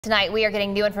Tonight, we are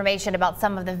getting new information about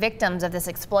some of the victims of this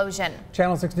explosion.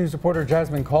 Channel 6 News reporter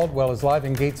Jasmin Caldwell is live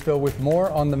in Gatesville with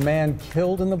more on the man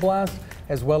killed in the blast,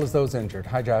 as well as those injured.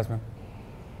 Hi, Jasmin.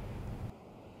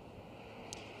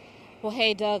 Well,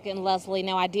 hey, Doug and Leslie.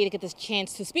 Now, I did get this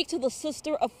chance to speak to the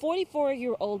sister of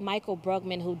 44-year-old Michael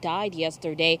Brugman, who died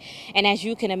yesterday. And as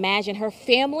you can imagine, her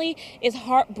family is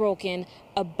heartbroken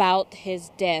about his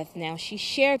death. Now, she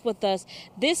shared with us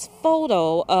this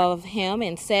photo of him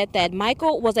and said that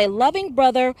Michael was a loving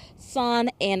brother, son,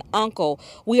 and uncle.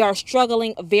 We are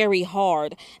struggling very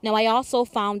hard. Now, I also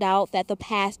found out that the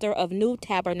pastor of New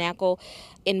Tabernacle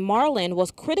in Marlin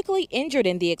was critically injured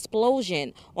in the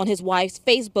explosion. On his wife's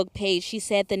Facebook page, she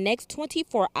said the next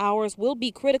 24 hours will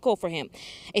be critical for him.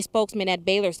 A spokesman at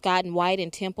Baylor, Scott and White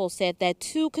and Temple said that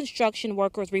 2 construction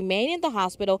workers remain in the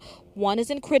hospital. One is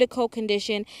in critical condition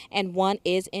and one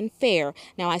is in fair.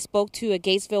 Now, I spoke to a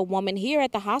Gatesville woman here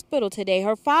at the hospital today.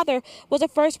 Her father was a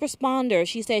first responder.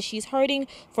 She says she's hurting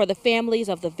for the families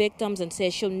of the victims and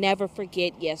says she'll never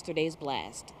forget yesterday's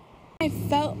blast. I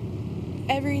felt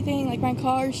everything, like my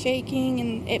car shaking,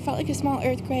 and it felt like a small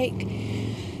earthquake.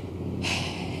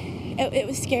 It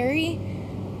was scary.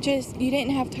 Just, you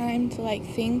didn't have time to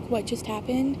think what just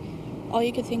happened. All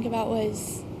you could think about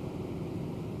was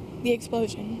the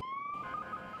explosion.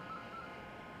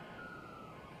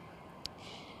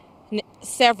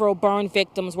 Several burn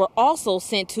victims were also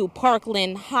sent to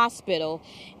Parkland Hospital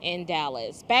in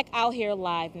Dallas. Back out here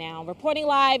live now. Reporting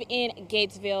live in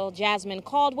Gatesville, Jasmin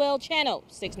Caldwell, Channel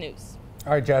 6 News.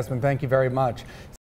 All right, Jasmin, thank you very much.